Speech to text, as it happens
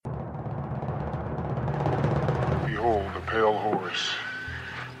pale horse.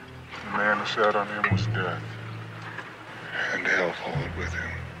 The man who sat on him was death, and hell followed with him.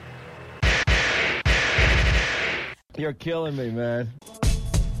 You're killing me, man.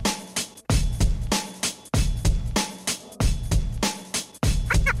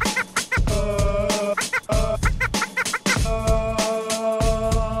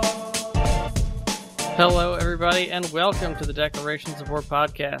 Hello, everybody, and welcome to the Declarations of War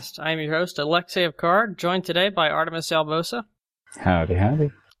podcast. I am your host, Alexei of Card, joined today by Artemis Albosa. Howdy,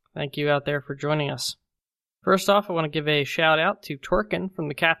 howdy. Thank you out there for joining us. First off, I want to give a shout-out to Torkin from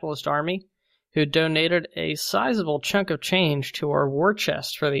the Capitalist Army, who donated a sizable chunk of change to our war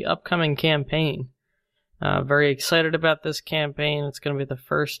chest for the upcoming campaign. Very excited about this campaign. It's going to be the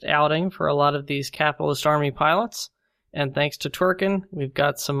first outing for a lot of these Capitalist Army pilots. And thanks to Torkin, we've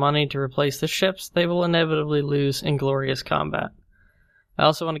got some money to replace the ships they will inevitably lose in glorious combat. I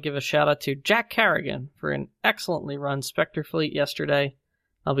also want to give a shout out to Jack Carrigan for an excellently run Spectre fleet yesterday.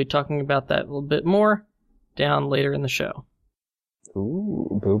 I'll be talking about that a little bit more down later in the show.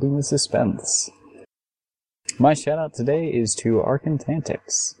 Ooh, building the suspense. My shout out today is to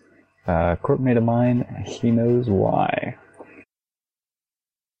Archantantix. Corpmate of mine, he knows why.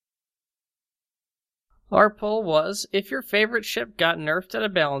 Our poll was, if your favorite ship got nerfed at a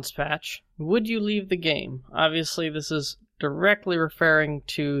balance patch, would you leave the game? Obviously, this is directly referring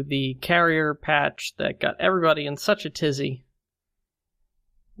to the carrier patch that got everybody in such a tizzy.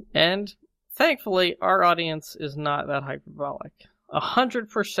 And, thankfully, our audience is not that hyperbolic.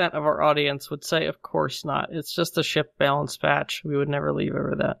 100% of our audience would say, of course not. It's just a ship balance patch. We would never leave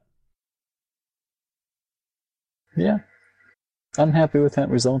over that. Yeah. I'm happy with that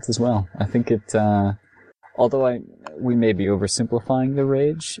result as well. I think it, although we may be oversimplifying the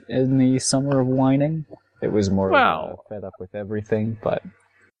rage in the Summer of Whining. It was more fed up with everything, but...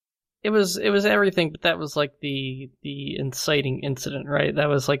 It was everything, but that was like the inciting incident, right? That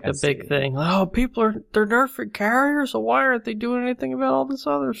was like the big thing. Oh, they're nerfing carriers, so why aren't they doing anything about all this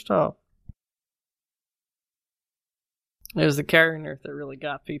other stuff? It was the carrier nerf that really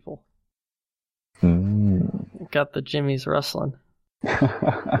got people. It got the jimmies rustling.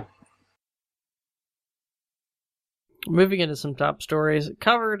 Moving into some top stories. It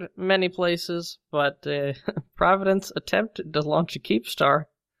covered many places, but Providence attempted to launch a Keepstar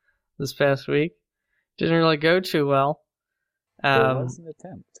this past week. Didn't really go too well. There was an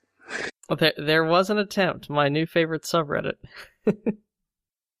attempt. There was an attempt. My new favorite subreddit.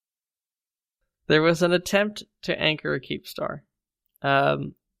 There was an attempt to anchor a Keepstar.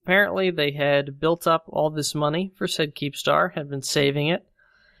 Apparently they had built up all this money for said Keepstar, had been saving it,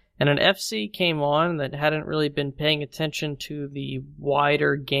 and an FC came on that hadn't really been paying attention to the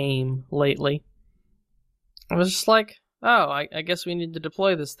wider game lately. I was just like, oh, I guess we need to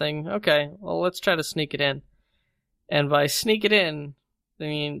deploy this thing. Okay, well, let's try to sneak it in. And by sneak it in, I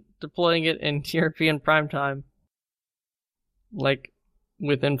mean deploying it in European primetime. Like,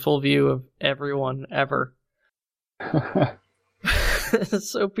 within full view of everyone ever.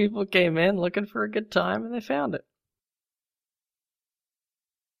 So people came in looking for a good time, and they found it.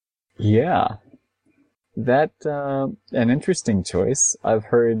 Yeah. That, an interesting choice. I've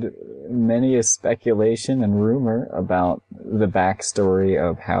heard many a speculation and rumor about the backstory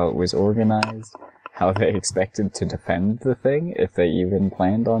of how it was organized, how they expected to defend the thing, if they even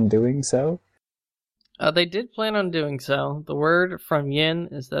planned on doing so. They did plan on doing so. The word from Yin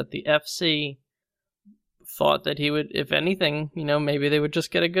is that the FC thought that he would, if anything, maybe they would just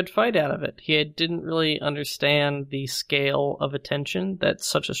get a good fight out of it. He didn't really understand the scale of attention that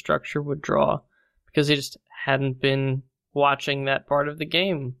such a structure would draw, because he just hadn't been watching that part of the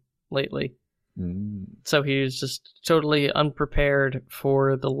game lately. So he was just totally unprepared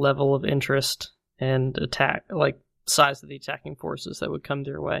for the level of interest and attack, like size of the attacking forces that would come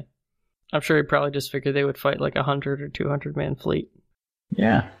their way. I'm sure he probably just figured they would fight like 100 or 200 man fleet.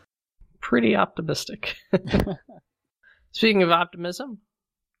 Yeah. Pretty optimistic. Speaking of optimism,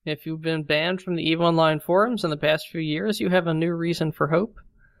 if you've been banned from the EVE Online forums in the past few years, you have a new reason for hope.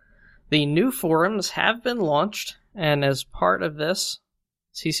 The new forums have been launched, and as part of this,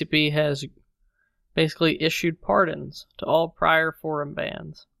 CCP has basically issued pardons to all prior forum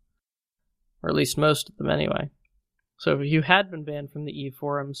bans. Or at least most of them anyway. So if you had been banned from the EVE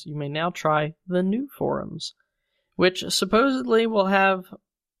forums, you may now try the new forums, which supposedly will have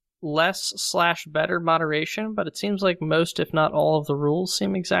less/better moderation, but it seems like most, if not all, of the rules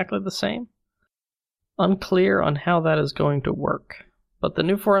seem exactly the same. Unclear on how that is going to work. But the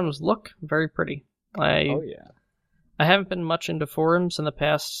new forums look very pretty. I haven't been much into forums in the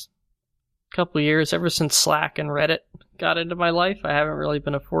past couple of years. Ever since Slack and Reddit got into my life, I haven't really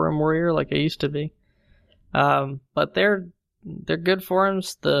been a forum warrior like I used to be. But they're good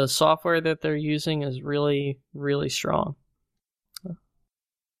forums. The software that they're using is really, really strong.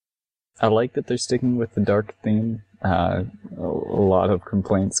 I like that they're sticking with the dark theme. A lot of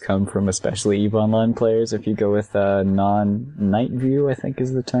complaints come from especially EVE Online players. If you go with non-night view, I think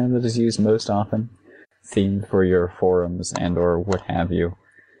is the term that is used most often, theme for your forums and or what have you.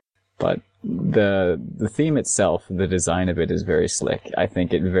 But the theme itself, the design of it is very slick. I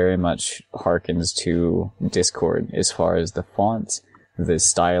think it very much harkens to Discord as far as the font, the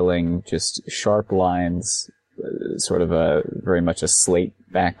styling, just sharp lines, sort of very much a slate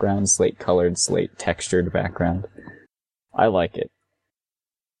background, slate colored, slate textured background. I like it.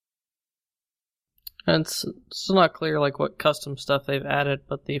 And it's still not clear like what custom stuff they've added,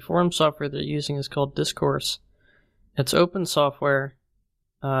 but the forum software they're using is called Discourse. It's open software.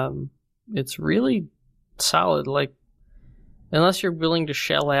 It's really solid. Like, unless you're willing to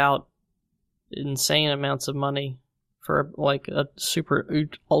shell out insane amounts of money for like a super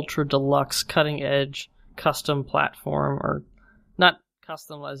ultra deluxe cutting edge custom platform, or not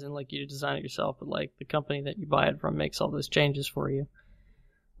custom as in like you design it yourself, but like the company that you buy it from makes all those changes for you,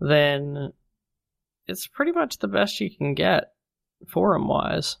 then it's pretty much the best you can get forum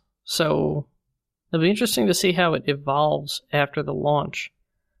wise. So it'll be interesting to see how it evolves after the launch.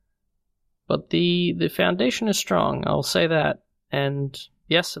 But the foundation is strong, I'll say that. And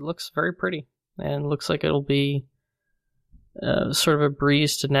yes, it looks very pretty and looks like it'll be sort of a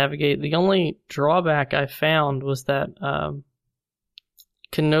breeze to navigate. The only drawback I found was that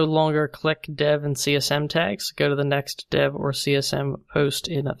can no longer click dev and CSM tags to go to the next dev or CSM post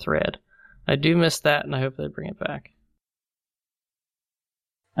in a thread. I do miss that, and I hope they bring it back.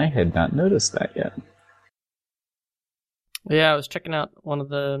 I had not noticed that yet. Yeah, I was checking out one of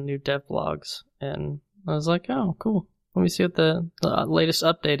the new dev blogs, and I was like, oh, cool. Let me see what the latest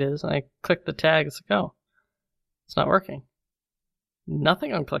update is. And I clicked the tag, it's like, oh, it's not working.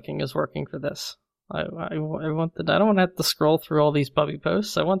 Nothing I'm clicking is working for this. I don't want to have to scroll through all these puppy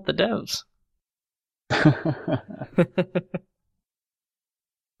posts. I want the devs.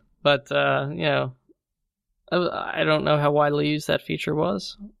 But, you know, I don't know how widely used that feature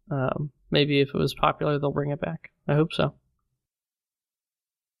was. Maybe if it was popular, they'll bring it back. I hope so.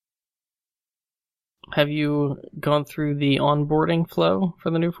 Have you gone through the onboarding flow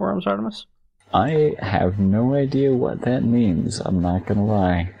for the new forums, Artemis? I have no idea what that means, I'm not gonna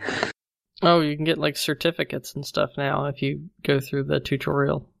lie. Oh, you can get like certificates and stuff now if you go through the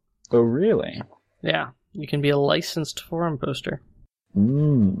tutorial. Oh, really? Yeah, you can be a licensed forum poster.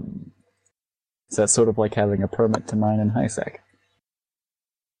 Is that sort of like having a permit to mine in HiSec?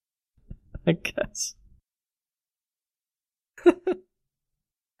 I guess.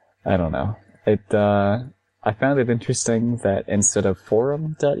 I don't know. I found it interesting that instead of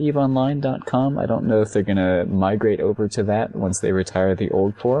forum.eveonline.com, I don't know if they're gonna migrate over to that once they retire the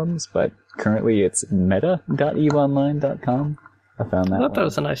old forums, but currently it's meta.eveonline.com. I found that. I thought that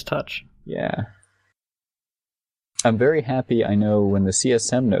was a nice touch. Yeah. I'm very happy. I know when the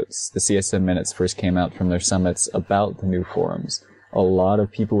CSM notes, the CSM minutes first came out from their summits about the new forums, a lot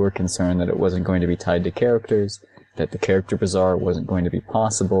of people were concerned that it wasn't going to be tied to characters, that the character bazaar wasn't going to be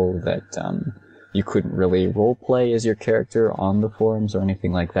possible, that you couldn't really roleplay as your character on the forums or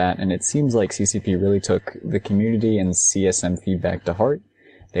anything like that. And it seems like CCP really took the community and CSM feedback to heart.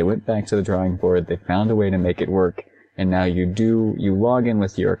 They went back to the drawing board, they found a way to make it work, and now you log in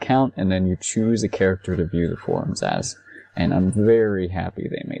with your account and then you choose a character to view the forums as. And I'm very happy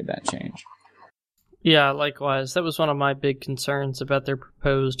they made that change. Yeah, likewise. That was one of my big concerns about their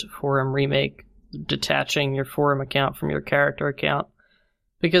proposed forum remake, detaching your forum account from your character account.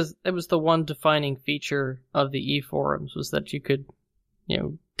 Because it was the one defining feature of the e-forums, was that you could, you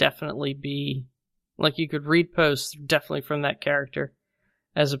know, definitely be, like you could read posts definitely from that character,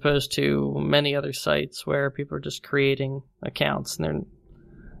 as opposed to many other sites where people are just creating accounts and they're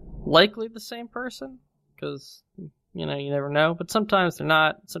likely the same person, because, you know, you never know, but sometimes they're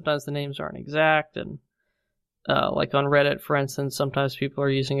not, sometimes the names aren't exact, and like on Reddit, for instance, sometimes people are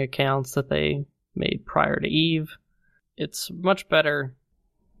using accounts that they made prior to EVE. It's much better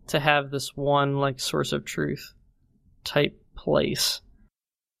to have this one like source of truth type place.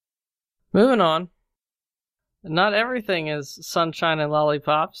 Moving on. Not everything is sunshine and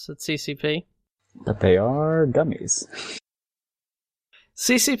lollipops at CCP. But they are gummies.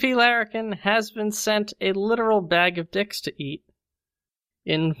 CCP Larrikin has been sent a literal bag of dicks to eat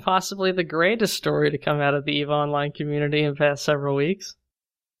in possibly the greatest story to come out of the EVE Online community in the past several weeks.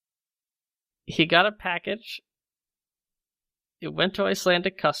 He got a package. It went to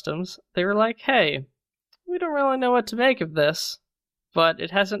Icelandic Customs. They were like, hey, we don't really know what to make of this, but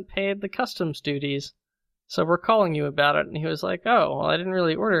it hasn't paid the customs duties, So we're calling you about it. And he was like, oh, well, I didn't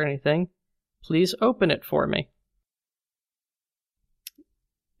really order anything. Please open it for me.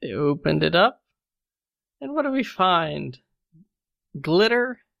 They opened it up. And what do we find?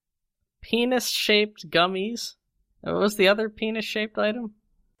 Glitter, penis-shaped gummies. And what was the other penis-shaped item?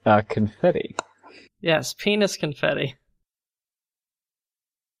 Confetti. Yes, penis confetti.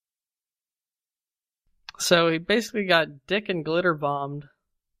 So he basically got dick and glitter bombed,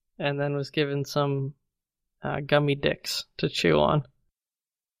 and then was given some gummy dicks to chew on.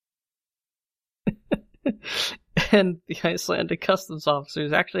 And the Icelandic customs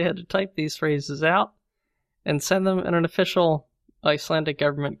officers actually had to type these phrases out and send them in an official Icelandic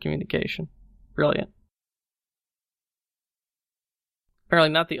government communication. Brilliant.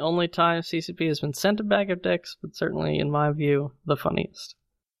 Apparently not the only time CCP has been sent a bag of dicks, but certainly, in my view, the funniest.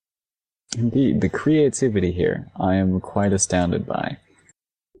 Indeed, the creativity here I am quite astounded by.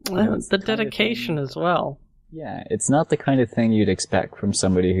 The dedication as well. Yeah, it's not the kind of thing you'd expect from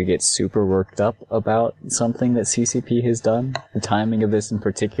somebody who gets super worked up about something that CCP has done. The timing of this in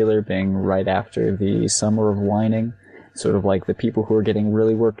particular being right after the Summer of Whining. Sort of like the people who are getting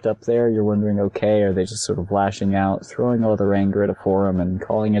really worked up there, you're wondering, okay, are they just sort of lashing out, throwing all their anger at a forum and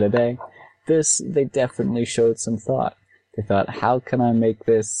calling it a day? This, they definitely showed some thought. They thought, how can I make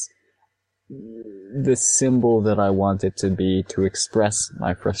this the symbol that I want it to be to express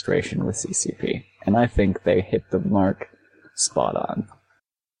my frustration with CCP? And I think they hit the mark spot on.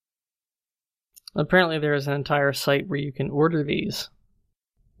 Apparently there is an entire site where you can order these.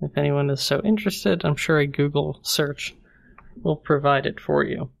 If anyone is so interested, I'm sure a Google search will provide it for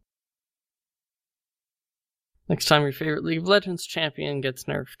you. Next time your favorite League of Legends champion gets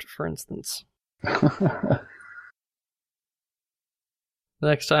nerfed, for instance. The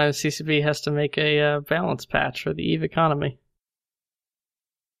next time CCP has to make a balance patch for the EVE economy.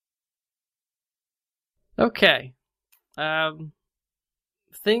 Okay.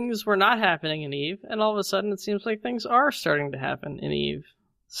 Things were not happening in EVE, and all of a sudden it seems like things are starting to happen in EVE.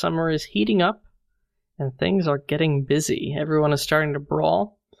 Summer is heating up, and things are getting busy. Everyone is starting to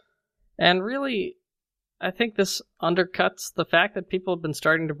brawl. And really, I think this undercuts the fact that people have been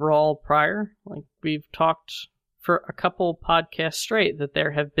starting to brawl prior. Like, we've talked for a couple podcasts straight that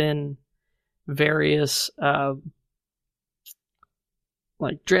there have been various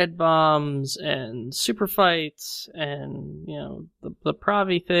like dread bombs and super fights and, you know, the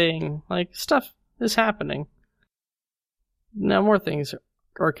Pravi thing. Like, stuff is happening. Now more things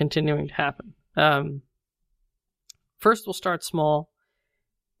are continuing to happen. First, we'll start small.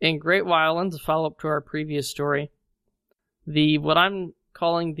 In Great Wildlands, a follow-up to our previous story, what I'm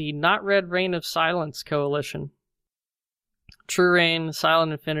calling the Not Red Reign of Silence Coalition. True Rain,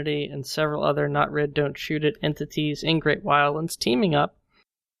 Silent Infinity, and several other Not Red Don't Shoot It entities in Great Wildlands teaming up,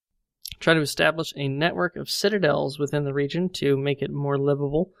 try to establish a network of citadels within the region to make it more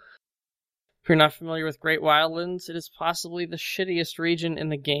livable. If you're not familiar with Great Wildlands, it is possibly the shittiest region in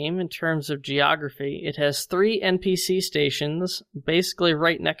the game in terms of geography. It has 3 NPC stations, basically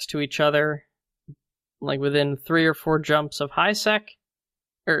right next to each other, like within 3 or 4 jumps of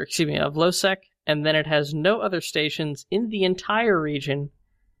of low sec, and then it has no other stations in the entire region,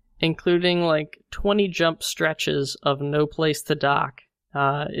 including like 20 jump stretches of no place to dock.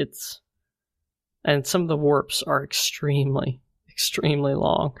 And some of the warps are extremely, extremely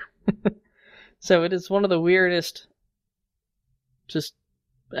long. So it is one of the weirdest, just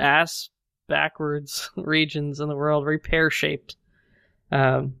ass-backwards regions in the world, very pear-shaped.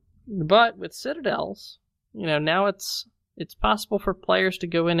 But with citadels, you know, now it's possible for players to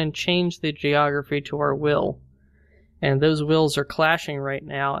go in and change the geography to our will. And those wills are clashing right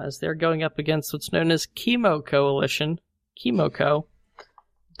now as they're going up against what's known as Chemo Coalition, Chemoco,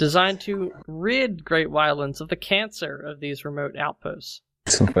 designed to rid Great Wildlands of the cancer of these remote outposts.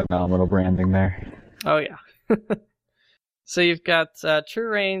 Some phenomenal branding there. Oh, yeah. So you've got True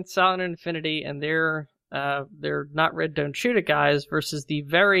Rain, Silent Infinity, and they're Not Red Don't Shoot It guys versus the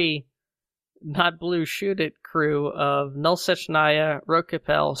very Not Blue Shoot It crew of Null Sechnaya,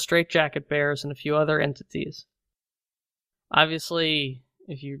 Rokapel, Straight Jacket Bears, and a few other entities. Obviously,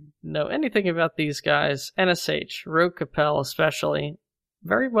 if you know anything about these guys, NSH, Rokapel especially,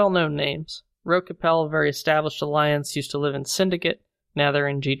 very well-known names. Rokapel, very established alliance, used to live in Syndicate. Now they're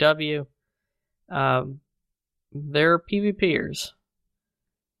in GW. They're PvPers.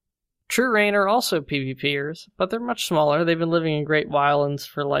 True Rain are also PvPers, but they're much smaller. They've been living in Great Wildlands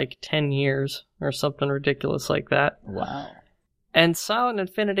for like 10 years or something ridiculous like that. Wow. And Silent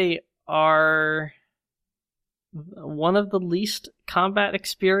Infinity are one of the least combat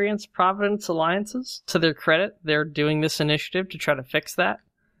experienced Providence alliances. To their credit, they're doing this initiative to try to fix that.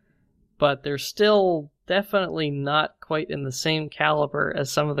 But they're still definitely not quite in the same caliber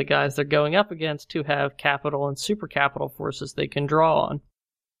as some of the guys they're going up against who have capital and super capital forces they can draw on.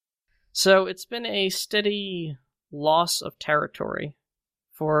 So it's been a steady loss of territory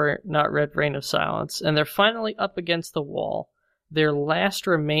for Not Red Reign of Silence, and they're finally up against the wall. Their last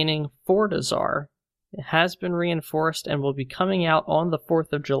remaining Fortizar has been reinforced and will be coming out on the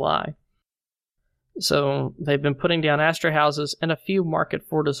 4th of July. So they've been putting down Astra houses and a few market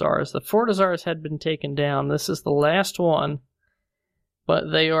Fortizars. The Fortizars had been taken down. This is the last one, but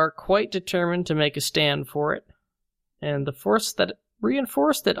they are quite determined to make a stand for it. And the force that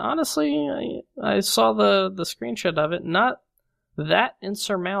reinforced it, honestly, I saw the screenshot of it, not that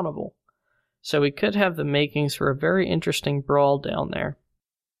insurmountable. So we could have the makings for a very interesting brawl down there.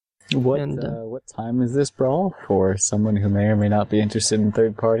 What time is this brawl for someone who may or may not be interested in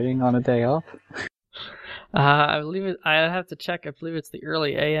third partying on a day off? I believe it. I have to check. I believe it's the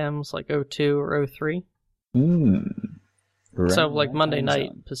early AMs, like 02 or 03. So like Monday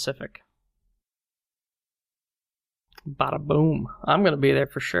night Pacific. Bada boom! I'm gonna be there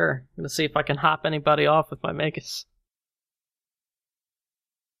for sure. I'm gonna see if I can hop anybody off with my Magus.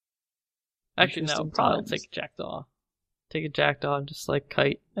 Actually, no. Probably I'll take a Jackdaw. Take a Jackdaw and just like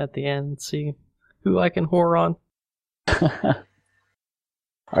kite at the end and see who I can whore on.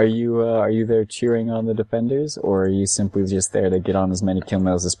 Are you there cheering on the defenders, or are you simply just there to get on as many kill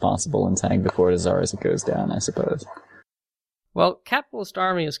mills as possible and tag the Fortizar as it goes down, I suppose? Well, Capitalist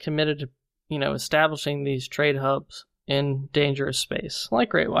Army is committed to, establishing these trade hubs in dangerous space, like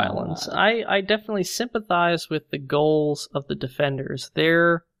Great Wildlands. I definitely sympathize with the goals of the defenders.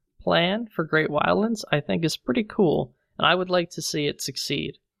 Their plan for Great Wildlands, I think, is pretty cool, and I would like to see it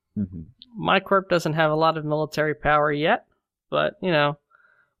succeed. Mm-hmm. My corp doesn't have a lot of military power yet, but,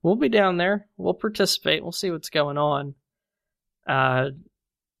 we'll be down there. We'll participate. We'll see what's going on.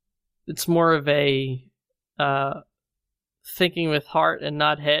 It's more of a thinking with heart and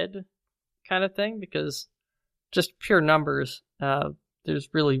not head kind of thing, because just pure numbers, there's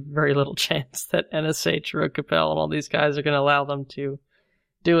really very little chance that NSH, Rogue Capel, and all these guys are going to allow them to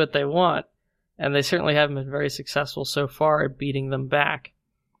do what they want. And they certainly haven't been very successful so far at beating them back.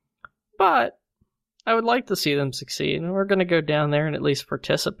 But I would like to see them succeed, and we're going to go down there and at least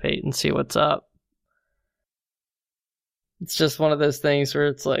participate and see what's up. It's just one of those things where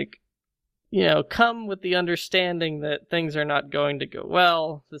it's like, come with the understanding that things are not going to go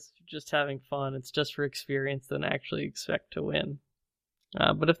well. This is just having fun. It's just for experience, than actually expect to win.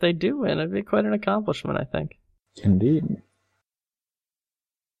 But if they do win, it'd be quite an accomplishment, I think. Indeed.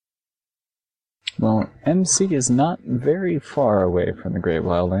 Well, MC is not very far away from the Great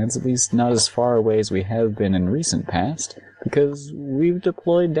Wildlands, at least not as far away as we have been in recent past, because we've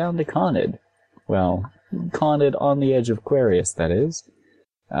deployed down to Conid. Well, Conid on the edge of Aquarius, that is.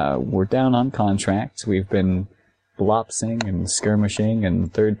 We're down on contract. We've been blopsing and skirmishing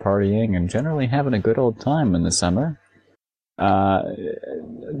and third-partying and generally having a good old time in the summer. I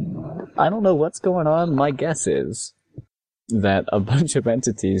don't know what's going on. My guess is that a bunch of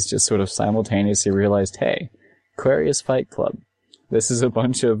entities just sort of simultaneously realized, hey, Aquarius Fight Club. This is a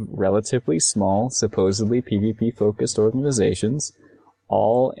bunch of relatively small, supposedly PvP-focused organizations,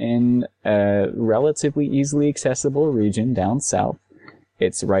 all in a relatively easily accessible region down south.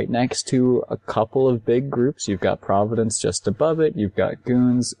 It's right next to a couple of big groups. You've got Providence just above it, you've got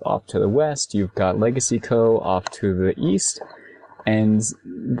Goons off to the west, you've got Legacy Co. off to the east, and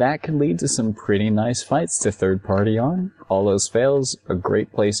that can lead to some pretty nice fights to third party on. All those fails, a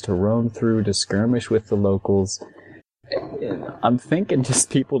great place to roam through to skirmish with the locals. I'm thinking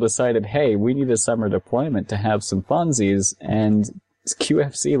just people decided, hey, we need a summer deployment to have some funsies, and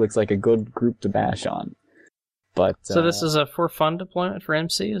QFC looks like a good group to bash on. But so this is a for fun deployment for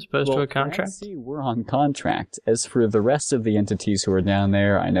MC as opposed to a contract? For MC, we're on contract. As for the rest of the entities who are down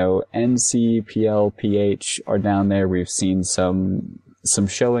there, I know NC, PL, PH are down there. We've seen some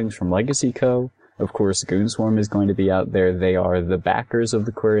showings from Legacy Co. Of course, Goonswarm is going to be out there. They are the backers of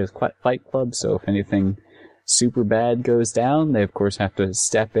the Aquarius Fight Club, so if anything super bad goes down, they of course have to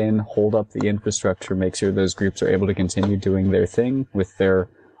step in, hold up the infrastructure, make sure those groups are able to continue doing their thing with their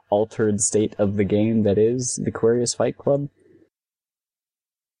altered state of the game that is the Aquarius Fight Club.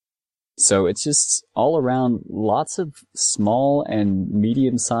 So it's just all around lots of small and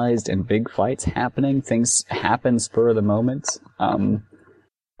medium-sized and big fights happening. Things happen spur of the moment.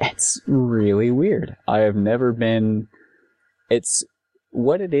 It's really weird. I have never been... It's...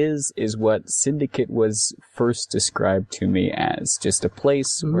 What it is what Syndicate was first described to me as. Just a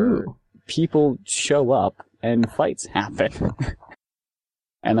place where people show up and fights happen.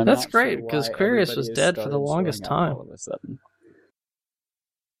 And that's great, because Aquarius was dead for the longest time.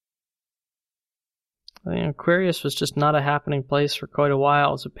 Aquarius was just not a happening place for quite a while.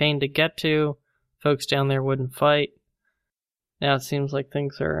 It was a pain to get to. Folks down there wouldn't fight. Now it seems like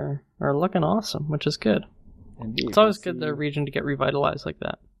things are looking awesome, which is good. Indeed. It's always good the region to get revitalized like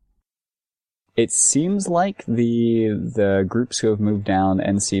that. It seems like the groups who have moved down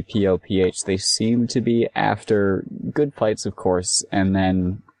NCPLPH, they seem to be after good fights, of course, and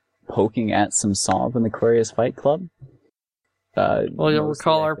then poking at some Sov in the Aquarius Fight Club. Well, you'll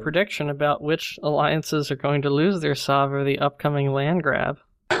recall our prediction about which alliances are going to lose their Sov or the upcoming land grab.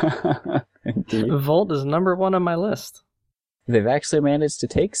 Indeed. Volt is number 1 on my list. They've actually managed to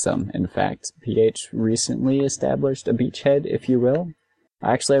take some, in fact. PH recently established a beachhead, if you will.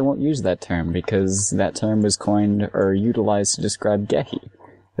 Actually, I won't use that term, because that term was coined or utilized to describe Gehi,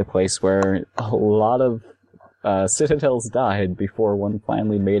 the place where a lot of citadels died before one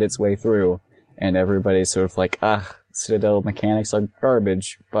finally made its way through, and everybody's sort of like, Citadel mechanics are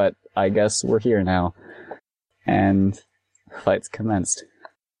garbage, but I guess we're here now. And fights commenced.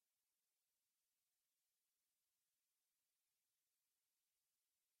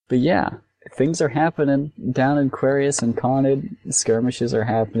 But yeah, things are happening down in Aquarius and Conid. Skirmishes are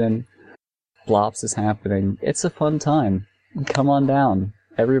happening. Blops is happening. It's a fun time. Come on down.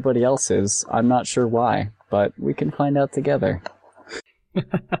 Everybody else is. I'm not sure why, but we can find out together.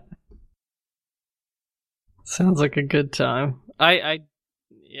 Sounds like a good time. I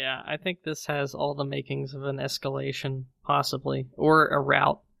think this has all the makings of an escalation, possibly, or a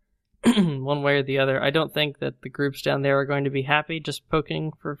rout, one way or the other. I don't think that the groups down there are going to be happy just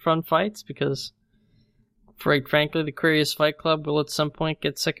poking for fun fights, because, frankly, the Aquarius Fight Club will at some point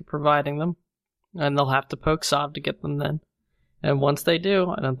get sick of providing them, and they'll have to poke Sov to get them then. And once they do,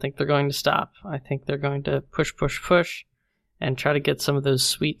 I don't think they're going to stop. I think they're going to push, and try to get some of those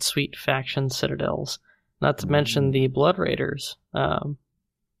sweet, sweet faction citadels. Not to mention the Blood Raiders, the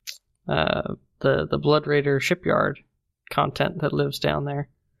Blood Raider shipyard content that lives down there.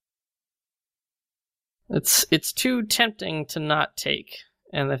 It's too tempting to not take.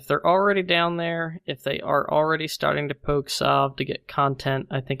 And if they're already down there, if they are already starting to poke Sov to get content,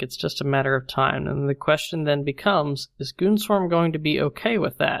 I think it's just a matter of time. And the question then becomes, is Goonswarm going to be okay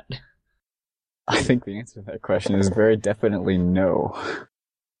with that? I think the answer to that question is very definitely no.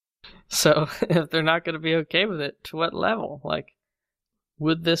 So, if they're not going to be okay with it, to what level? Like,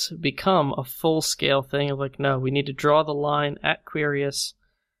 would this become a full-scale thing of like, no, we need to draw the line at Aquarius.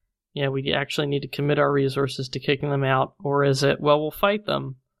 Yeah, we actually need to commit our resources to kicking them out. Or is it, well, we'll fight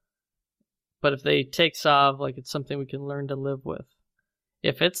them, but if they take Sov, like, it's something we can learn to live with.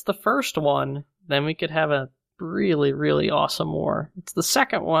 If it's the first one, then we could have a really, really awesome war. If it's the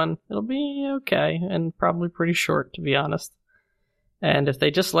second one, it'll be okay, and probably pretty short, to be honest. And if they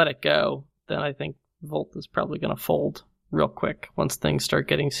just let it go, then I think Volt is probably going to fold real quick once things start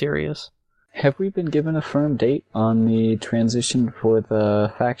getting serious. Have we been given a firm date on the transition for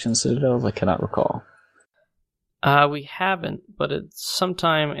the faction citadels? I cannot recall. We haven't, but it's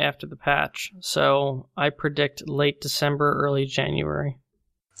sometime after the patch. So I predict late December, early January.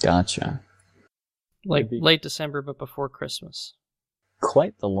 Gotcha. Like late December, but before Christmas.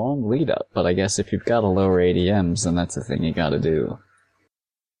 Quite the long lead up, but I guess if you've got to lower ADMs, then that's a thing you gotta do.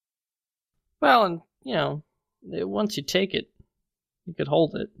 Well, and, once you take it, you could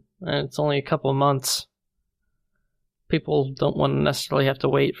hold it. And it's only a couple of months. People don't want to necessarily have to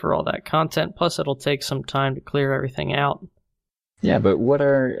wait for all that content. Plus, it'll take some time to clear everything out. Yeah, but what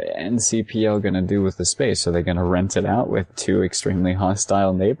are NCPL going to do with the space? Are they going to rent it out with 2 extremely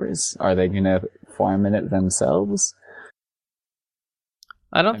hostile neighbors? Are they going to farm in it themselves?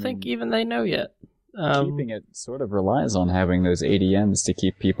 I think even they know yet. Keeping it sort of relies on having those ADMs to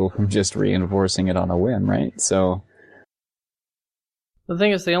keep people from just reinforcing it on a whim, right? So the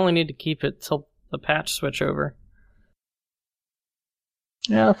thing is, they only need to keep it till the patch switch over.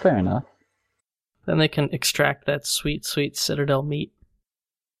 Yeah, fair enough. Then they can extract that sweet, sweet Citadel meat.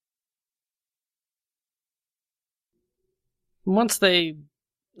 Once they...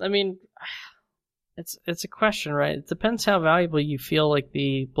 It's a question, right? It depends how valuable you feel like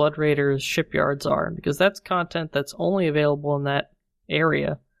the Blood Raiders shipyards are, because that's content that's only available in that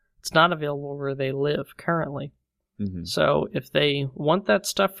area. It's not available where they live currently. Mm-hmm. So if they want that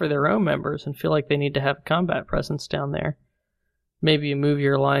stuff for their own members and feel like they need to have a combat presence down there, maybe you move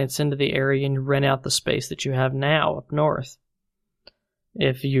your alliance into the area and you rent out the space that you have now up north.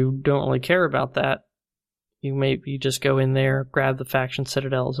 If you don't really care about that, you maybe just go in there, grab the faction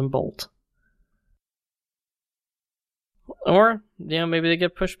citadels, and bolt. Or, maybe they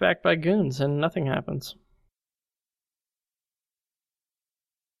get pushed back by goons and nothing happens.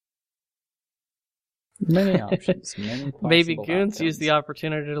 Many options. Many Maybe possible Goons outcomes. use the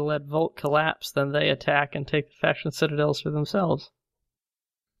opportunity to let Volt collapse, then they attack and take the faction citadels for themselves.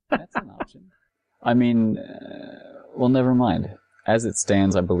 That's an option. I mean, well, never mind. As it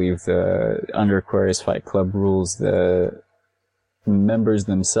stands, I believe under Aquarius Fight Club rules, the members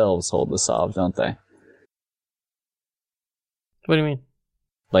themselves hold the SOV, don't they? What do you mean?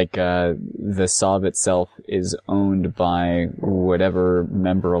 Like, the SOV itself is owned by whatever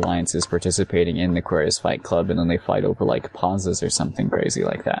member alliance is participating in the Aquarius Fight Club, and then they fight over, like, pauses or something crazy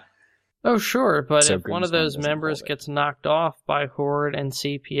like that. Oh, sure, but So if one of Goonsman those doesn't members hold it. gets knocked off by Horde and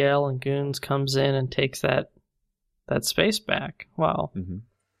CPL and Goons comes in and takes that space back, well,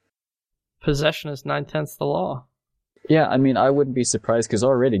 possession is 9/10 the law. Yeah, I mean, I wouldn't be surprised, because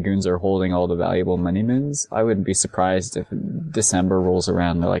already Goons are holding all the valuable money moons. I wouldn't be surprised if December rolls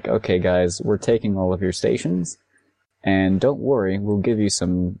around and they're like, okay, guys, we're taking all of your stations, and don't worry, we'll give you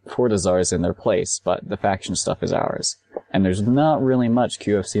some Fortizars in their place, but the faction stuff is ours. And there's not really much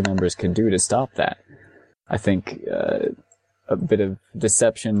QFC members can do to stop that. I think a bit of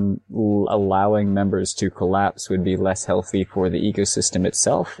deception allowing members to collapse would be less healthy for the ecosystem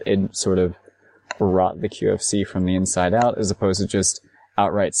itself. It sort of rot the QFC from the inside out, as opposed to just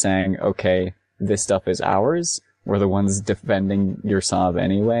outright saying, okay, this stuff is ours. We're the ones defending your SOV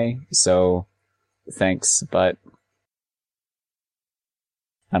anyway, so thanks, but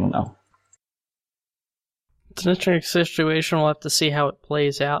I don't know. It's an interesting situation. We'll have to see how it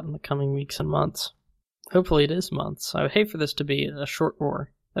plays out in the coming weeks and months. Hopefully it is months. I would hate for this to be a short war.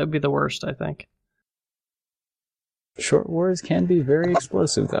 That would be the worst, I think. Short wars can be very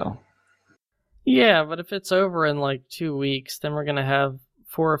explosive, though. Yeah, but if it's over in like 2 weeks, then we're going to have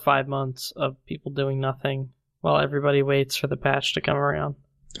 4 or 5 months of people doing nothing while everybody waits for the patch to come around.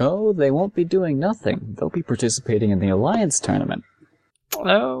 Oh, they won't be doing nothing. They'll be participating in the Alliance tournament.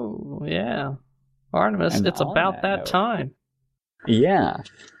 Oh, yeah. Artemis, And it's on about that note- time. Yeah.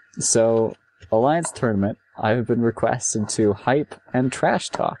 So, Alliance tournament, I've been requested to hype and trash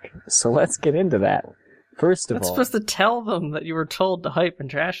talk. So let's get into that. First of That's all, supposed to tell them that you were told to hype and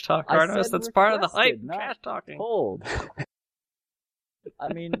trash talk, I Artemis. said That's part of the hype, requested, not trash talking. told.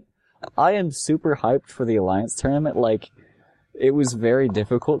 I mean, I am super hyped for the Alliance tournament. Like, it was very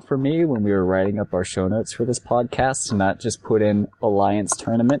difficult for me when we were writing up our show notes for this podcast to not just put in Alliance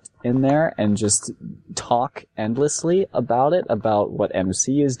tournament in there and just talk endlessly about it, about what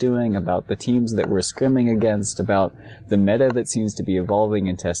MC is doing, about the teams that we're scrimming against, about the meta that seems to be evolving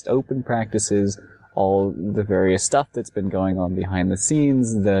in test open practices, all the various stuff that's been going on behind the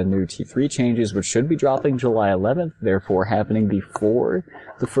scenes, the new T3 changes, which should be dropping July 11th, therefore happening before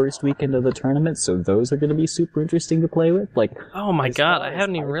the first weekend of the tournament, so those are going to be super interesting to play with. Like, Oh my as god, far I as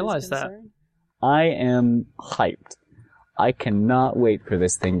hadn't even hype is realized that. concerned, I am hyped. I cannot wait for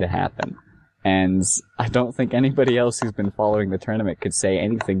this thing to happen. And I don't think anybody else who's been following the tournament could say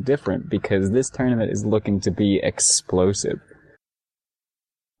anything different, because this tournament is looking to be explosive.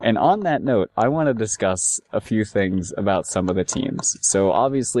 And on that note, I want to discuss a few things about some of the teams. So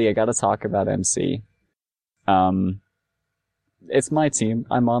obviously I gotta talk about MC. It's my team.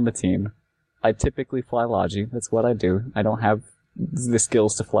 I'm on the team. I typically fly Logi. That's what I do. I don't have the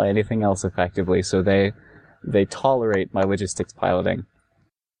skills to fly anything else effectively, so they tolerate my logistics piloting.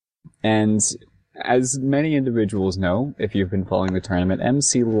 And as many individuals know, if you've been following the tournament,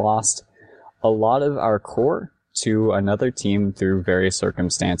 MC lost a lot of our core to another team through various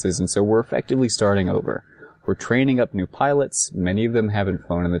circumstances, and so we're effectively starting over. We're training up new pilots. Many of them haven't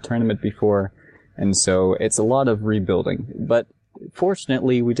flown in the tournament before, and so it's a lot of rebuilding. But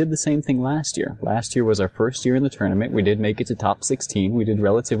fortunately, we did the same thing last year. Last year was our first year in the tournament. We did make it to top 16. We did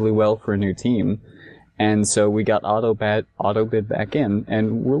relatively well for a new team, and so we got auto bid back in,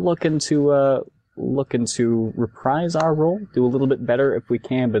 and we're looking to reprise our role, do a little bit better if we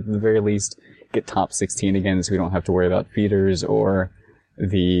can, but at the very least get top 16 again, so we don't have to worry about feeders or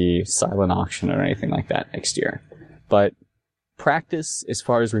the silent auction or anything like that next year. But practice, as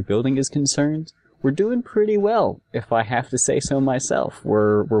far as rebuilding is concerned, we're doing pretty well, if I have to say so myself.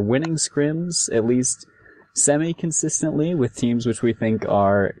 We're winning scrims, at least semi-consistently, with teams which we think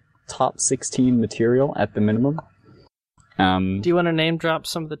are top 16 material at the minimum. Do you want to name drop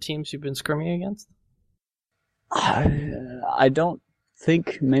some of the teams you've been scrimming against? I don't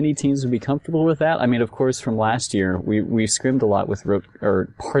think many teams would be comfortable with that. I mean, of course, from last year, we scrimmed a lot with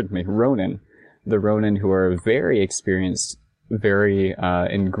Ronin. The Ronin, who are a very experienced, very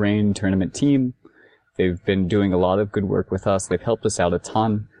ingrained tournament team. They've been doing a lot of good work with us. They've helped us out a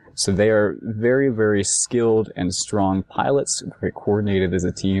ton. So they are very, very skilled and strong pilots, very coordinated as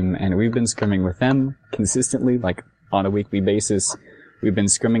a team, and we've been scrimming with them consistently, like on a weekly basis, We've been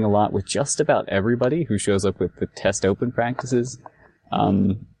scrimming a lot with just about everybody who shows up with the test open practices.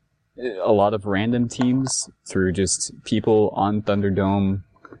 A lot of random teams through just people on Thunderdome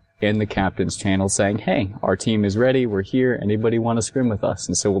in the captain's channel saying, hey, our team is ready, we're here, anybody want to scrim with us?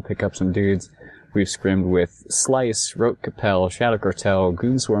 And so we'll pick up some dudes. We've scrimmed with Slice, Rote Capel, Shadow Cartel,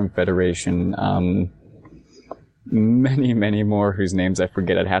 Goonswarm Federation, many, many more whose names I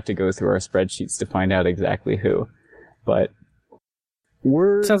forget. I'd have to go through our spreadsheets to find out exactly who. But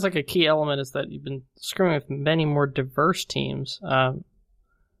sounds like a key element is that you've been scrimming with many more diverse teams.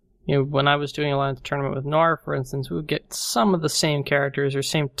 When I was doing Alliance Tournament with Noir, for instance, we would get some of the same characters or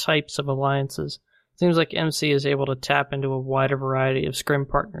same types of alliances. It seems like MC is able to tap into a wider variety of scrim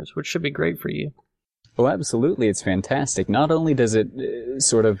partners, which should be great for you. Oh, absolutely. It's fantastic. Not only does it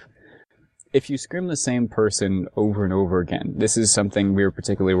if you scrim the same person over and over again, this is something we were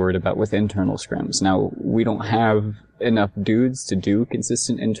particularly worried about with internal scrims. Now, we don't have enough dudes to do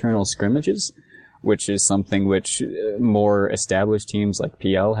consistent internal scrimmages, which is something which more established teams like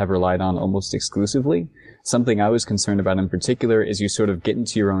PL have relied on almost exclusively. Something I was concerned about in particular is you sort of get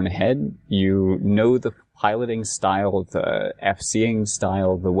into your own head. You know the piloting style, the FCing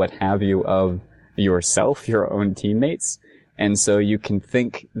style, the what have you of yourself, your own teammates. And so you can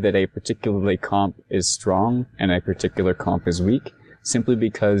think that a particular comp is strong and a particular comp is weak simply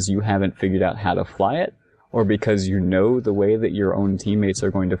because you haven't figured out how to fly it, or because you know the way that your own teammates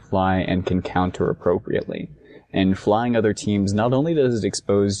are going to fly and can counter appropriately. And flying other teams, not only does it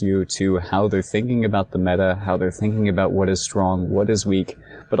expose you to how they're thinking about the meta, how they're thinking about what is strong, what is weak,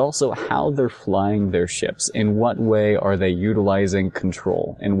 but also how they're flying their ships. In what way are they utilizing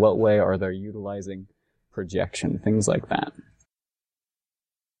control? In what way are they utilizing projection? Things like that.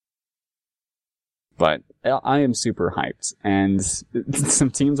 But I am super hyped, and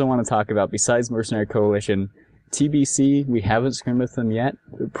some teams I want to talk about besides Mercenary Coalition. TBC, we haven't scrimmed with them yet,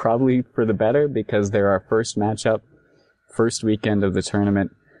 probably for the better, because they're our first matchup, first weekend of the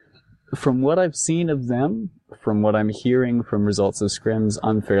tournament. From what I've seen of them, from what I'm hearing from results of scrims,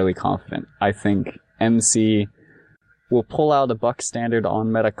 I'm fairly confident. I think MC will pull out a buck standard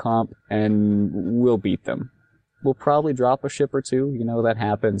on meta comp, and we'll beat them. We'll probably drop a ship or two, that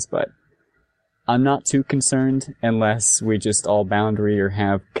happens, but I'm not too concerned unless we just all boundary or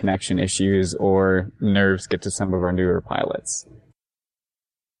have connection issues or nerves get to some of our newer pilots.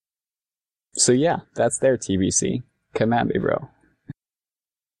 So yeah, that's their TBC. Come at me, bro.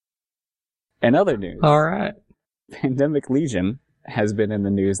 In other news. Alright. Pandemic Legion has been in the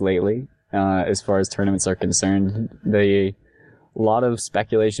news lately, as far as tournaments are concerned. A lot of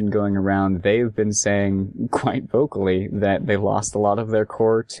speculation going around. They've been saying quite vocally that they lost a lot of their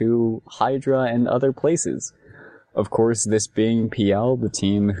core to Hydra and other places. Of course, this being PL, the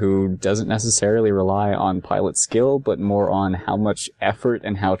team who doesn't necessarily rely on pilot skill, but more on how much effort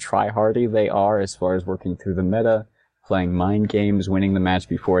and how try-hardy they are as far as working through the meta, playing mind games, winning the match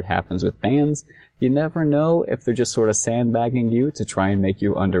before it happens with bans. You never know if they're just sort of sandbagging you to try and make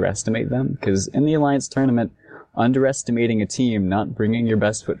you underestimate them, because in the Alliance tournament, underestimating a team, not bringing your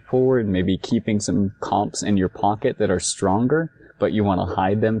best foot forward, maybe keeping some comps in your pocket that are stronger, but you want to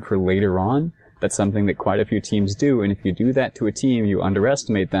hide them for later on, that's something that quite a few teams do, and if you do that to a team, you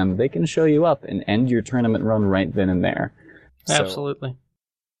underestimate them, they can show you up and end your tournament run right then and there. Absolutely. So,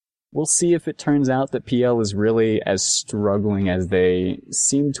 we'll see if it turns out that PL is really as struggling as they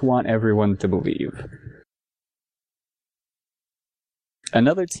seem to want everyone to believe.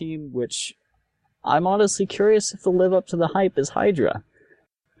 Another team which I'm honestly curious if they'll live up to the hype is Hydra.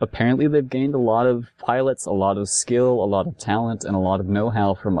 Apparently they've gained a lot of pilots, a lot of skill, a lot of talent, and a lot of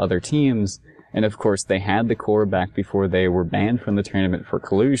know-how from other teams, and of course they had the core back before they were banned from the tournament for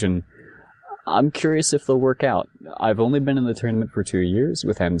collusion. I'm curious if they'll work out. I've only been in the tournament for 2 years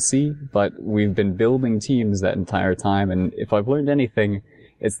with MC, but we've been building teams that entire time, and if I've learned anything,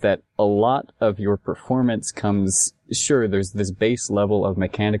 it's that a lot of your performance comes, sure, there's this base level of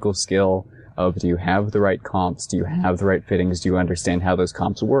mechanical skill, of do you have the right comps, do you have the right fittings, do you understand how those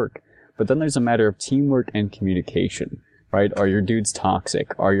comps work? But then there's a matter of teamwork and communication, right? Are your dudes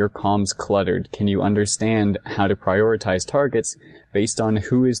toxic? Are your comms cluttered? Can you understand how to prioritize targets based on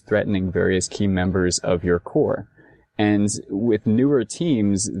who is threatening various key members of your core? And with newer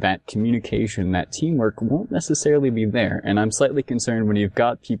teams, that communication, that teamwork won't necessarily be there. And I'm slightly concerned when you've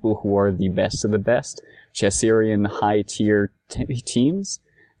got people who are the best of the best, Chesserian high-tier teams.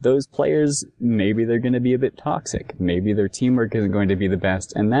 Those players, maybe they're going to be a bit toxic. Maybe their teamwork isn't going to be the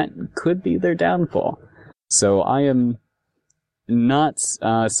best, and that could be their downfall. So I am not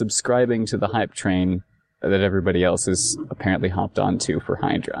subscribing to the hype train that everybody else has apparently hopped onto for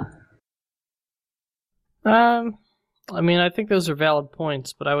Hydra. I I mean, I think those are valid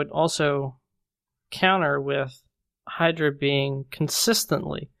points, but I would also counter with Hydra being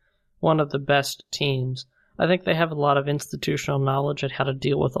consistently one of the best teams. I think they have a lot of institutional knowledge at how to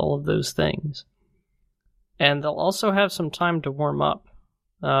deal with all of those things. And they'll also have some time to warm up.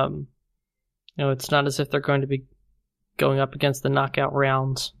 It's not as if they're going to be going up against the knockout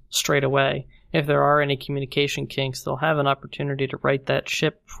rounds straight away. If there are any communication kinks, they'll have an opportunity to right that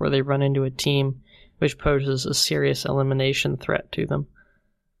ship before they run into a team which poses a serious elimination threat to them.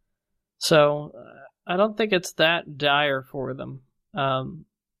 So, I don't think it's that dire for them. And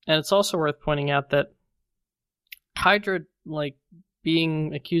it's also worth pointing out that Hydra,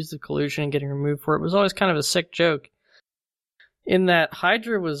 being accused of collusion and getting removed for it was always kind of a sick joke. In that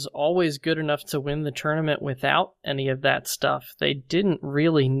Hydra was always good enough to win the tournament without any of that stuff. They didn't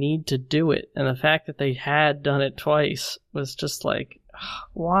really need to do it. And the fact that they had done it twice was just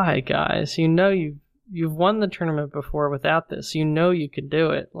why, guys? You've won the tournament before without this. You could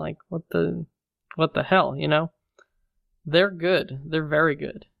do it. What the hell, They're good. They're very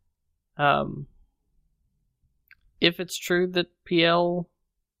good. If it's true that PL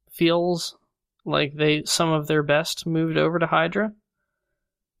feels like some of their best moved over to Hydra,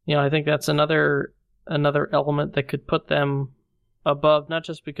 I think that's another element that could put them above, not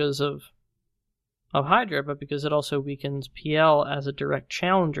just because of Hydra, but because it also weakens PL as a direct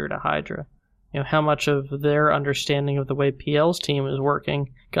challenger to Hydra. How much of their understanding of the way PL's team is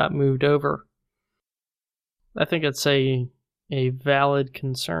working got moved over. I think it's a valid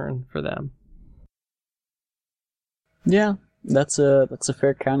concern for them. Yeah, that's a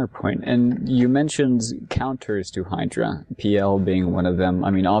fair counterpoint. And you mentioned counters to Hydra, PL being one of them.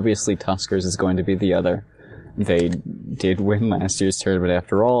 I mean, obviously Tuskers is going to be the other. They did win last year's tournament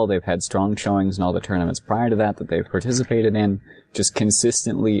after all. They've had strong showings in all the tournaments prior to that they've participated in, just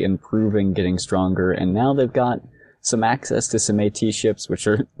consistently improving, getting stronger, and now they've got some access to some AT ships, which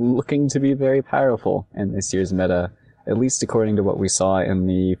are looking to be very powerful in this year's meta, at least according to what we saw in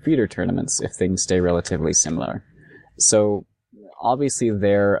the feeder tournaments, if things stay relatively similar. So, obviously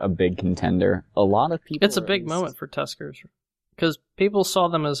they're a big contender. A lot of people... It's a big moment for Tuskers, because people saw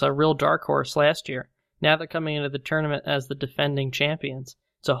them as a real dark horse last year. Now they're coming into the tournament as the defending champions.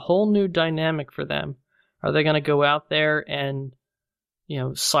 It's a whole new dynamic for them. Are they going to go out there and,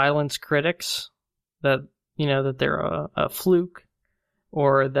 silence critics that they're a fluke,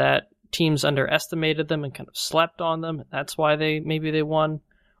 or that teams underestimated them and kind of slept on them, and that's why they won?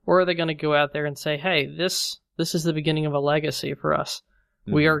 Or are they going to go out there and say, hey, this is the beginning of a legacy for us.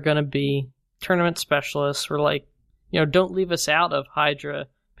 Mm-hmm. We are going to be tournament specialists. We're don't leave us out of Hydra,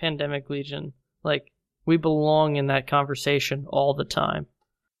 Pandemic Legion. We belong in that conversation all the time.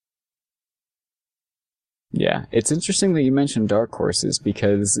 Yeah, it's interesting that you mentioned dark horses,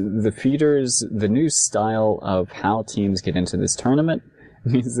 because the feeders, the new style of how teams get into this tournament,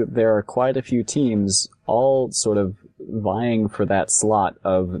 means that there are quite a few teams all sort of vying for that slot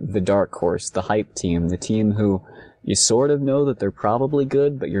of the dark horse, the hype team, the team who you sort of know that they're probably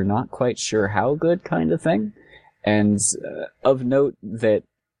good, but you're not quite sure how good kind of thing. And of note that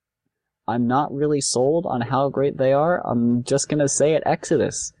I'm not really sold on how great they are. I'm just gonna say it,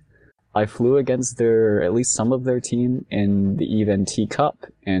 Exodus. I flew against at least some of their team in the EVE NT Cup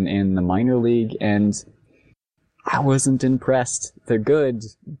and in the minor league, and I wasn't impressed. They're good,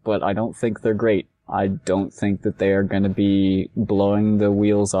 but I don't think they're great. I don't think that they are gonna be blowing the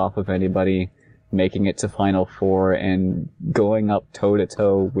wheels off of anybody, making it to Final Four, and going up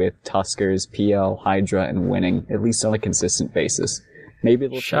toe-to-toe with Tuskers, PL, Hydra, and winning, at least on a consistent basis. Maybe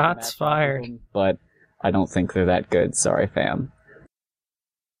they'll shots fired, but I don't think they're that good. Sorry, fam.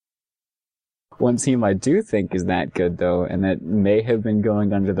 One team I do think is that good, though, and that may have been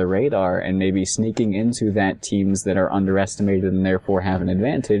going under the radar and maybe sneaking into that teams that are underestimated and therefore have an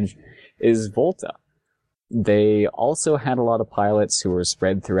advantage, is Volta. They also had a lot of pilots who were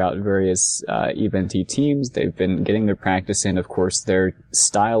spread throughout various EVE NT teams. They've been getting their practice in. Of course, their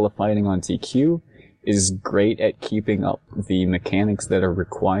style of fighting on TQ is great at keeping up the mechanics that are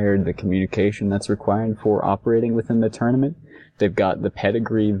required, the communication that's required for operating within the tournament. They've got the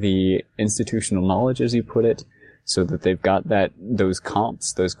pedigree, the institutional knowledge, as you put it, so that they've got those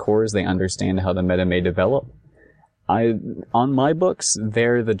comps, those cores, they understand how the meta may develop. On my books,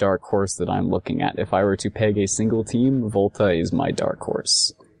 they're the dark horse that I'm looking at. If I were to peg a single team, Volta is my dark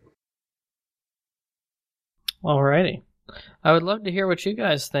horse. Alrighty. I would love to hear what you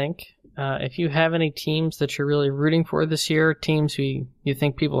guys think. If you have any teams that you're really rooting for this year, teams who you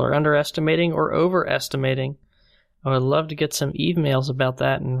think people are underestimating or overestimating, I would love to get some emails about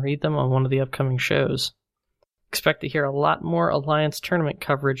that and read them on one of the upcoming shows. Expect to hear a lot more Alliance tournament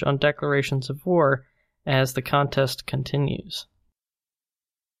coverage on Declarations of War as the contest continues.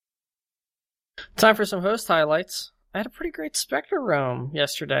 Time for some host highlights. I had a pretty great Spectre roam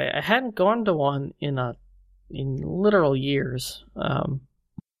yesterday. I hadn't gone to one in literal years.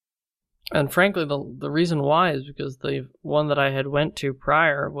 And frankly, the reason why is because the one that I had went to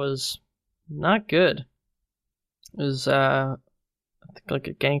prior was not good. It was, I think, like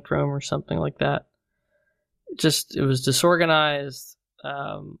a ganked roam or something like that. It was disorganized,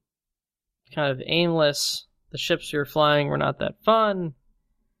 kind of aimless. The ships we were flying were not that fun.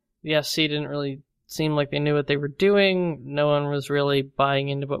 The FC didn't really seem like they knew what they were doing. No one was really buying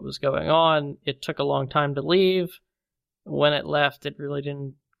into what was going on. It took a long time to leave. When it left, it really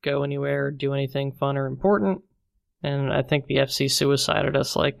didn't go anywhere or do anything fun or important. And I think the FC suicided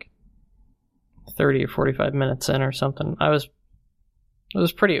us like 30 or 45 minutes in or something. I was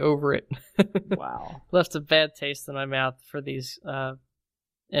pretty over it. Wow. Left a bad taste in my mouth for these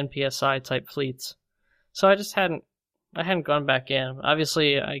NPSI type fleets. So I hadn't gone back in.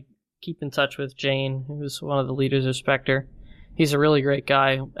 Obviously, I keep in touch with Jane, who's one of the leaders of Spectre. He's a really great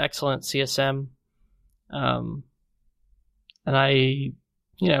guy, excellent CSM. And I,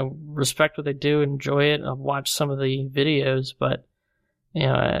 respect what they do, enjoy it. I've watched some of the videos, but,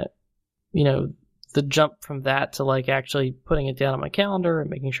 the jump from that to like actually putting it down on my calendar and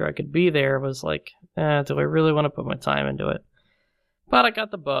making sure I could be there was like, do I really want to put my time into it? But I got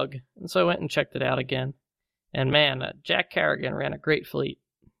the bug, and so I went and checked it out again. And man, Jack Carrigan ran a great fleet.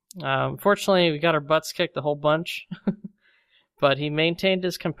 Fortunately, we got our butts kicked a whole bunch, but he maintained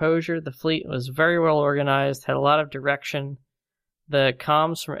his composure. The fleet was very well organized, had a lot of direction. The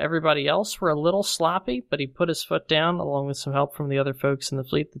comms from everybody else were a little sloppy, but he put his foot down along with some help from the other folks in the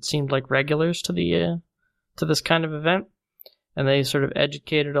fleet that seemed like regulars to this kind of event. And they sort of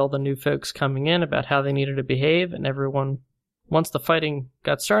educated all the new folks coming in about how they needed to behave, and everyone, once the fighting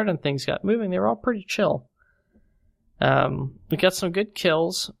got started and things got moving, they were all pretty chill. We got some good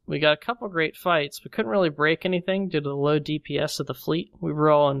kills. We got a couple great fights. We couldn't really break anything due to the low DPS of the fleet. We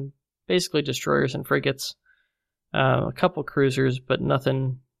were all in basically destroyers and frigates. A couple cruisers, but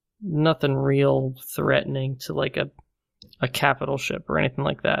nothing real threatening to like a capital ship or anything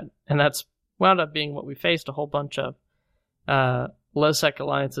like that. And that's wound up being what we faced, a whole bunch of low-sec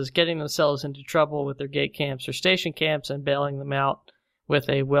alliances getting themselves into trouble with their gate camps or station camps and bailing them out with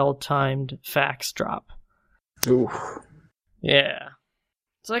a well-timed fax drop. Ooh. Yeah.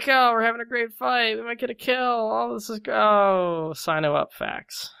 It's like, oh, we're having a great fight. We might get a kill. Oh, this is... Oh, Sino up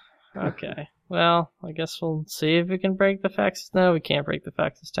fax. Okay. Well, I guess we'll see if we can break the faxes. No, we can't break the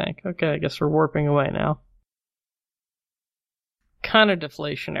faxes tank. Okay, I guess we're warping away now. Kind of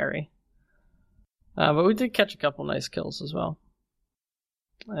deflationary. But we did catch a couple nice kills as well.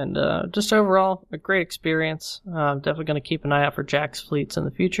 And just overall, a great experience. I'm definitely going to keep an eye out for Jack's fleets in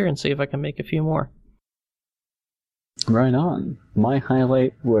the future and see if I can make a few more. Right on. My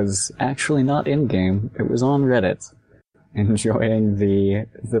highlight was actually not in-game. It was on Reddit. Enjoying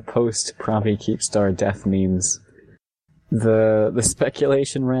the post-Pravi Keepstar death memes. The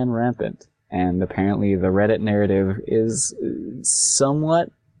speculation ran rampant, and apparently the Reddit narrative is somewhat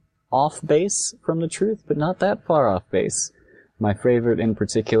off base from the truth, but not that far off base. My favorite in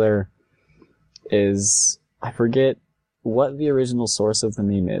particular is, I forget what the original source of the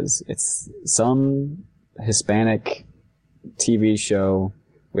meme is. It's some Hispanic TV show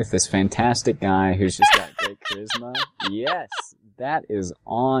with this fantastic guy who's just got great charisma. Yes, that is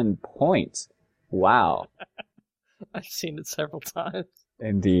on point. Wow. I've seen it several times.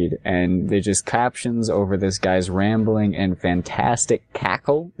 Indeed. And they're just captions over this guy's rambling and fantastic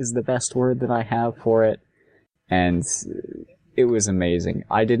cackle is the best word that I have for it. And it was amazing.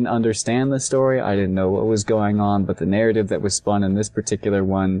 I didn't understand the story. I didn't know what was going on, but the narrative that was spun in this particular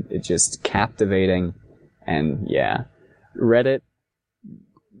one, it just captivating. And yeah, Reddit,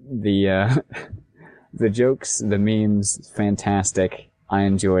 the jokes, the memes, fantastic. I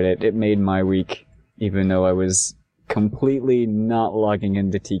enjoyed it. It made my week, even though I was completely not logging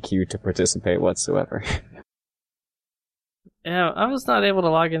into TQ to participate whatsoever. Yeah, I was not able to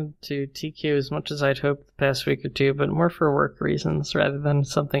log into TQ as much as I'd hoped the past week or two, but more for work reasons rather than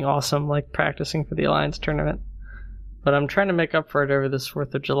something awesome like practicing for the Alliance tournament. But I'm trying to make up for it over this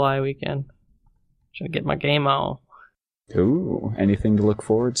 4th of July weekend. Trying to get my game on. Ooh, anything to look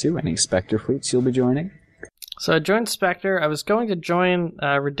forward to? Any Spectre fleets you'll be joining? So I joined Spectre. I was going to join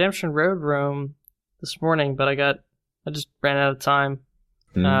Redemption Road Roam this morning, but I just ran out of time.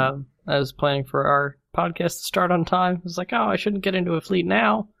 I was planning for our podcast to start on time. I was like, oh, I shouldn't get into a fleet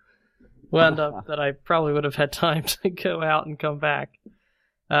now. Wound up that I probably would have had time to go out and come back.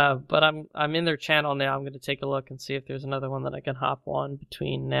 But I'm in their channel now. I'm going to take a look and see if there's another one that I can hop on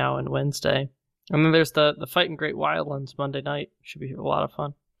between now and Wednesday. And then there's the fight in Great Wildlands Monday night. Should be a lot of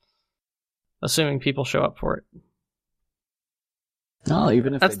fun. Assuming people show up for it. No,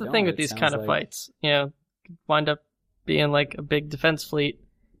 even if That's they the thing don't, with it these sounds kind of like- fights. You know, wind up being like a big defense fleet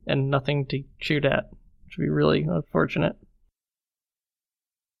and nothing to shoot at. Which would be really unfortunate.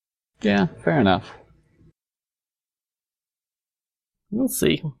 Yeah, fair enough. We'll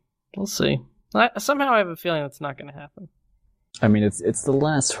see. We'll see. Somehow I have a feeling that's not going to happen. I mean, it's the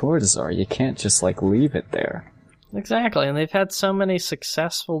last Hortazar. You can't just, like, leave it there. Exactly, and they've had so many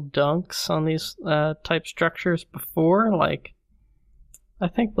successful dunks on these type structures before, like, I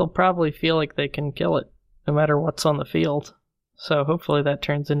think they'll probably feel like they can kill it, no matter what's on the field. So hopefully that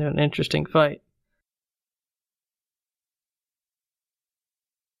turns into an interesting fight.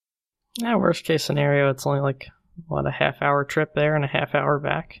 Yeah, worst case scenario, it's only like, what, a half-hour trip there and a half-hour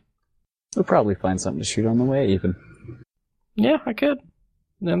back? We'll probably find something to shoot on the way, even. Yeah, I could.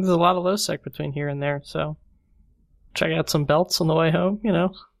 And there's a lot of low sec between here and there, so check out some belts on the way home, you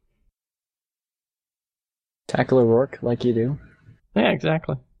know. Tackle a Rourke like you do. Yeah,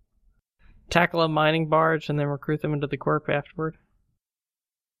 exactly. Tackle a mining barge and then recruit them into the Corp afterward.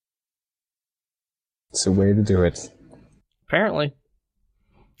 It's a way to do it. Apparently.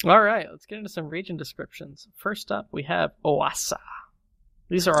 Alright, let's get into some region descriptions. First up, we have Oasa.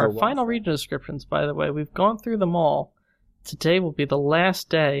 These are our Oasa. final region descriptions, by the way. We've gone through them all. Today will be the last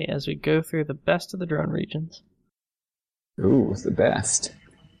day as we go through the best of the drone regions. Ooh, the best.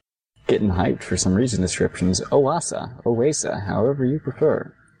 Getting hyped for some region descriptions. Oasa, Oasa, however you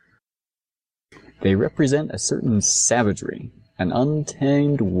prefer. They represent a certain savagery, an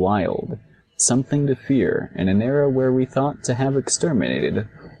untamed wild, something to fear in an era where we thought to have exterminated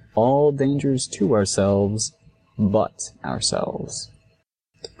all dangers to ourselves but ourselves.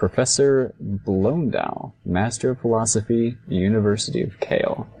 Professor Blondow, Master of Philosophy, University of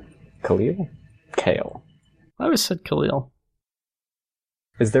Kale. Khalil? Kale. I always said Khalil.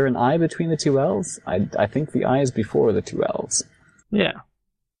 Is there an I between the two L's? I think the I is before the two L's. Yeah,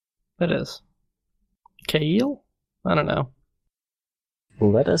 it is. Kail? I don't know.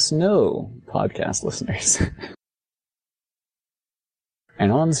 Let us know, podcast listeners.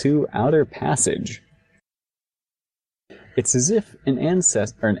 And on to Outer Passage. It's as if an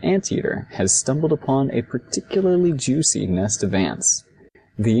anteater has stumbled upon a particularly juicy nest of ants.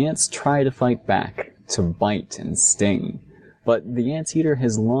 The ants try to fight back, to bite and sting, but the anteater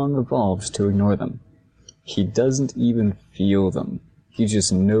has long evolved to ignore them. He doesn't even feel them. He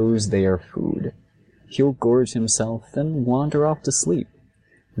just knows they are food. He'll gorge himself, then wander off to sleep.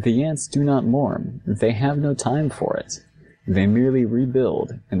 The ants do not mourn. They have no time for it. They merely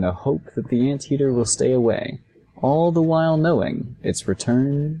rebuild in the hope that the anteater will stay away, all the while knowing its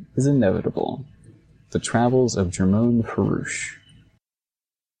return is inevitable. The Travels of Jermone Farouche.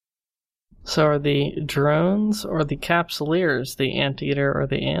 So are the drones or the capsuleers the anteater or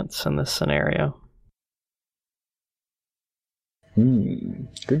the ants in this scenario?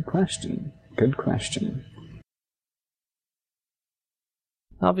 Good question. Good question.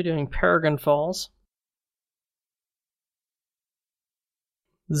 I'll be doing Peregrine Falls.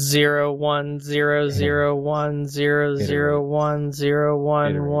 0.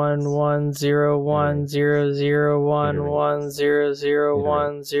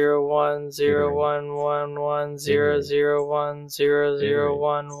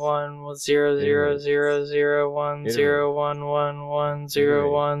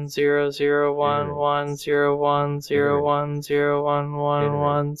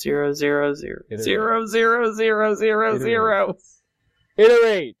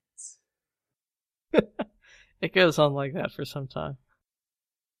 Iterate! It goes on like that for some time.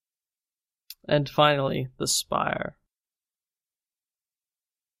 And finally, the Spire.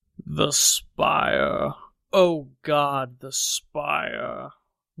 The Spire. Oh God, the Spire.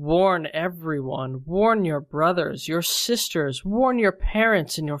 Warn everyone. Warn your brothers, your sisters. Warn your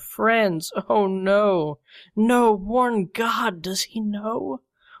parents and your friends. Oh no. No, warn God. Does he know?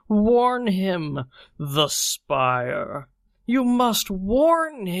 Warn him. The Spire. You must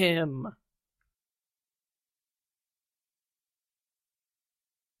warn him.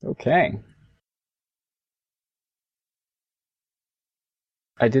 Okay.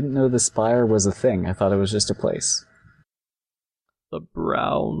 I didn't know the Spire was a thing. I thought it was just a place. The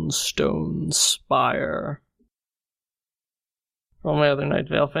Brownstone Spire. For all my other Night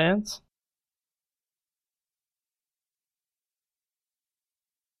Vale fans.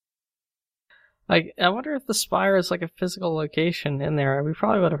 I wonder if the Spire is like a physical location in there. We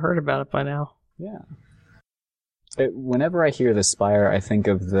probably would have heard about it by now. Yeah. Whenever I hear the Spire, I think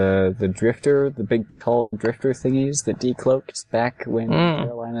of the Drifter, the big tall Drifter thingies that decloaked back when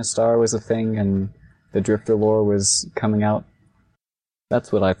Carolina Star was a thing and the Drifter lore was coming out.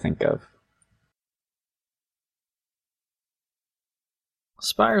 That's what I think of.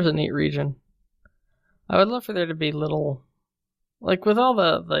 Spire's a neat region. I would love for there to be little... Like, with all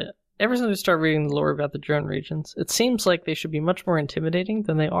the ever since we started reading the lore about the drone regions, it seems like they should be much more intimidating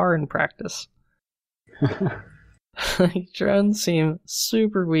than they are in practice. Like, drones seem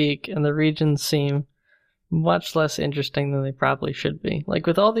super weak, and the regions seem much less interesting than they probably should be. Like,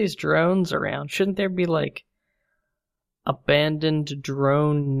 with all these drones around, shouldn't there be, like, abandoned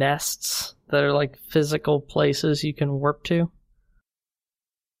drone nests that are, like, physical places you can warp to?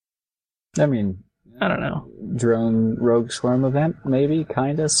 I mean... I don't know. Drone Rogue Swarm event, maybe?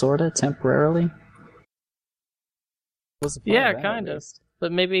 Kinda? Sorta? Temporarily? Yeah, kind of.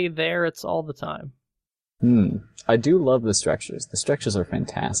 But maybe there it's all the time. I do love the structures. The structures are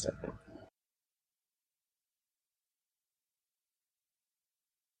fantastic.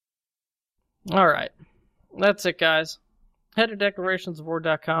 Alright. That's it, guys. Head to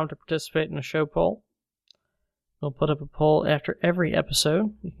declarationsofwar.com to participate in a show poll. We'll put up a poll after every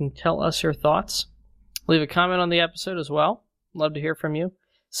episode. You can tell us your thoughts. Leave a comment on the episode as well. Love to hear from you.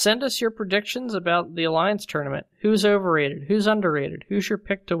 Send us your predictions about the Alliance tournament. Who's overrated? Who's underrated? Who's your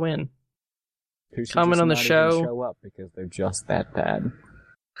pick to win? Who should comment just on the not show. even show up because they're just that bad.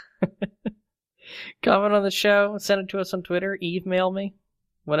 Comment on the show. Send it to us on Twitter. Email me.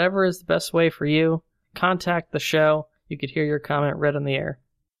 Whatever is the best way for you. Contact the show. You could hear your comment read on the air.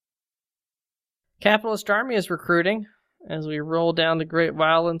 Capitalist Army is recruiting. As we roll down the Great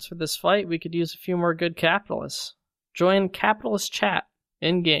Wildlands for this fight, we could use a few more good capitalists. Join Capitalist Chat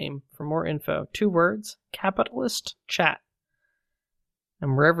in-game for more info. 2 words, Capitalist Chat.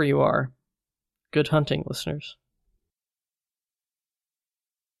 And wherever you are, good hunting, listeners.